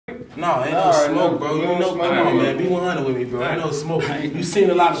No, ain't no smoke, bro. You know, come on, man. Be 100 with me, bro. Ain't no smoke. You seen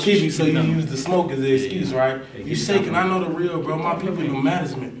a lot of people, so you use the smoke as the excuse, right? You shaking. I know the real, bro. My people know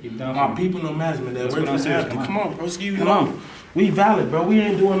management. My people know management. That work for Africa. Come on, bro. Excuse me. Come on. We valid, bro. We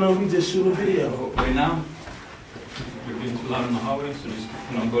ain't doing nothing. We just shoot a video. Right now, you're getting too loud in the hallway, so just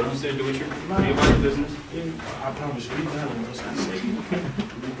go downstairs, do what you're about your business. I promise you, we valid, bro. So I say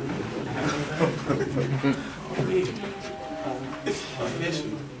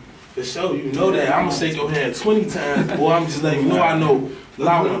official. For sure, you know that. I'm gonna shake your hand 20 times, boy. I'm just letting you know I know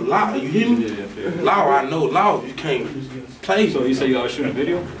loud. You hear me? Yeah, loud, I know loud. You can't play. So you say you always shooting a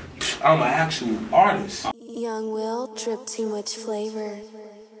video? I'm an actual artist. Young Will, drip too much flavor.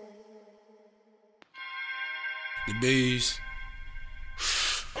 The bees.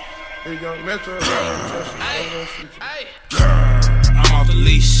 Hey, young Metro. I'm off the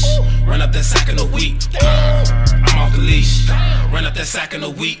leash. Run up that sack in a week. I'm off the leash. Run up that sack in a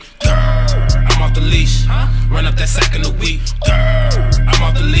week. I'm off the leash. Run up that sack in a week. I'm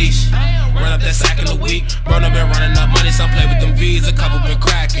off the leash. Run up that sack in a week. Bro, done been running up money. Some play with them V's, a couple been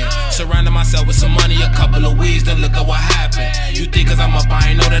cracking. Surrounding myself with some money, a couple of weeds. Then look at what happened. You think cause I'm up, I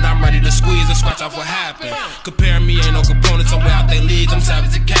ain't know that I'm ready to squeeze and scratch off what happened. Comparing me, ain't no components. I'm way out they leads. I'm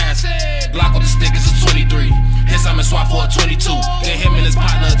savage to cash. Glock with the stick is a 23. Hits I'm in swap for a 22. Get him and his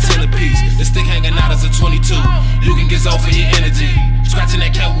partner a 10 apiece. The stick hanging out as a 22. You can get Zoe for your energy. Scratching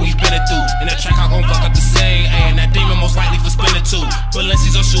that cat we been it through. And that track I gon' fuck up the same. And that demon most likely for spinning too.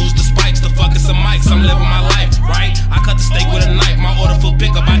 Balenci's or shoes, the spikes, the fucking some mics. I'm living my life, right? I cut the steak with a knife. My order for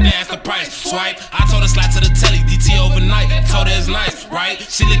pickup, I dance the price. Swipe, I told her slide to the telly. DT overnight, told her it's nice, right?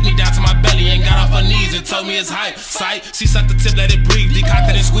 She licked me down to my belly and got off her knees and told me it's hype. Sight, she sucked the tip, let it breathe.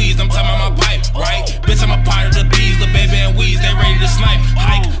 Decocted and squeezed, I'm talking about my pipe, right? Bitch, I'm a part of the bees, the baby and weeds, they ready to snipe.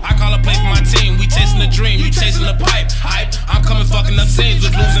 Hike, I call a play for my team. We chasing the dream, you chasing the pipe. Hype, I'm coming fucking up scenes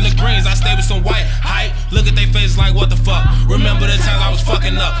with blues and the greens. I stay with some white hype. Look at they faces like what the fuck. Remember the times I was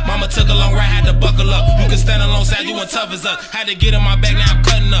fucking up. Mama took a long ride, had to buckle up. You can stand alongside, you want tough as up. Had to get in my bag, now I'm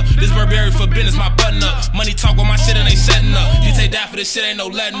cutting up. This Burberry for business, my button up. Money talk with my shit and they setting up. You take that for this shit, ain't no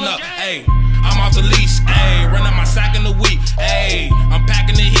letting up. Ayy, I'm off the leash. Ayy, run up my sack in the week. Ayy, I'm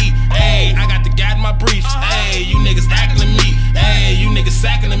packing the heat. Ayy, I got the guy in my briefs. Ayy, you niggas acting to me. Ayy, you niggas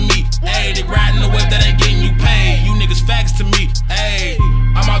sacking to me. Ayy, they riding the wave that ain't getting you paid. You niggas